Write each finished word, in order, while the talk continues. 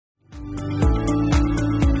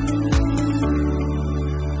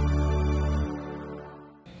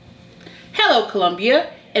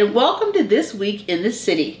Columbia, and welcome to This Week in the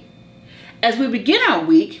City. As we begin our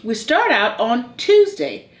week, we start out on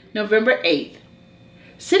Tuesday, November 8th.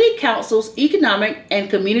 City Council's Economic and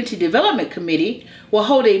Community Development Committee will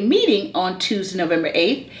hold a meeting on Tuesday, November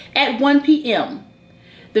 8th at 1 p.m.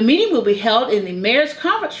 The meeting will be held in the Mayor's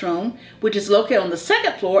Conference Room, which is located on the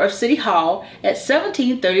second floor of City Hall at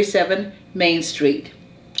 1737 Main Street.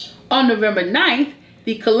 On November 9th,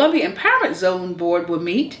 the Columbia Empowerment Zone Board will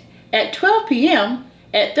meet at 12 p.m.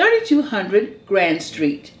 at 3200 Grand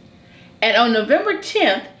Street. And on November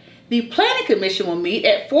 10th, the Planning Commission will meet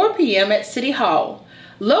at 4 p.m. at City Hall,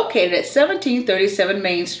 located at 1737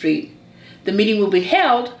 Main Street. The meeting will be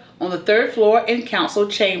held on the third floor in Council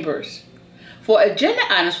Chambers. For agenda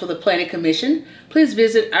items for the Planning Commission, please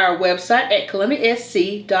visit our website at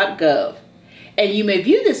columbiasc.gov. And you may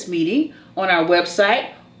view this meeting on our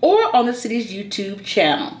website or on the city's YouTube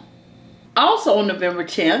channel. Also on November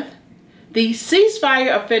 10th, the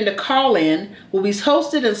Ceasefire Offender Call-In will be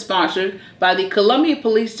hosted and sponsored by the Columbia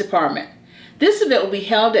Police Department. This event will be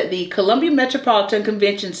held at the Columbia Metropolitan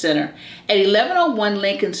Convention Center at 1101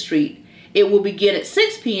 Lincoln Street. It will begin at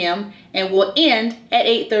 6 p.m. and will end at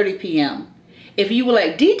 8:30 p.m. If you would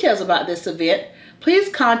like details about this event, please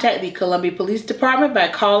contact the Columbia Police Department by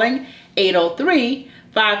calling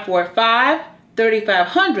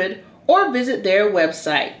 803-545-3500 or visit their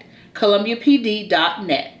website,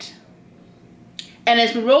 columbiapd.net. And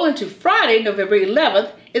as we roll into Friday, November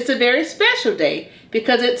 11th, it's a very special day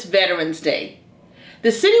because it's Veterans Day.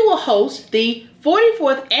 The city will host the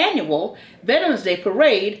 44th Annual Veterans Day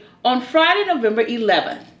Parade on Friday, November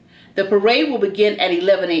 11th. The parade will begin at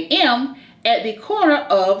 11 a.m. at the corner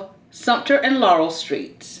of Sumter and Laurel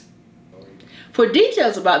Streets. For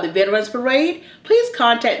details about the Veterans Parade, please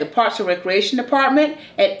contact the Parks and Recreation Department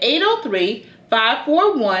at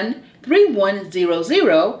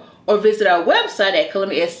 803-541-3100 or visit our website at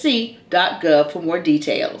columbiasc.gov for more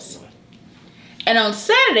details. And on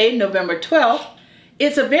Saturday, November 12th,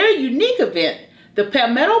 it's a very unique event. The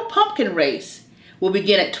Palmetto Pumpkin Race will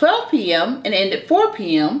begin at 12 p.m. and end at 4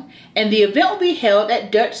 p.m. and the event will be held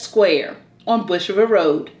at Dutch Square on Bush River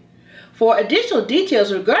Road. For additional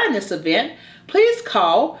details regarding this event, please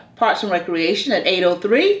call Parks and Recreation at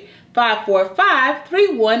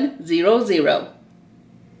 803-545-3100.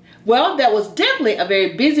 Well, that was definitely a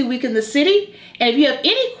very busy week in the city, and if you have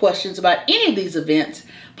any questions about any of these events,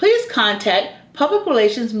 please contact Public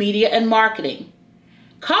Relations, Media, and Marketing.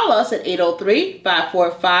 Call us at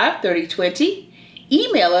 803-545-3020,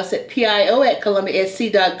 email us at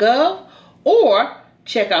pio@columbiasc.gov, or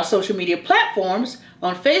check our social media platforms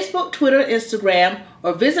on Facebook, Twitter, Instagram,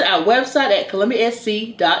 or visit our website at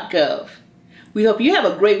columbiasc.gov. We hope you have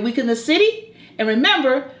a great week in the city, and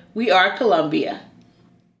remember, we are Columbia.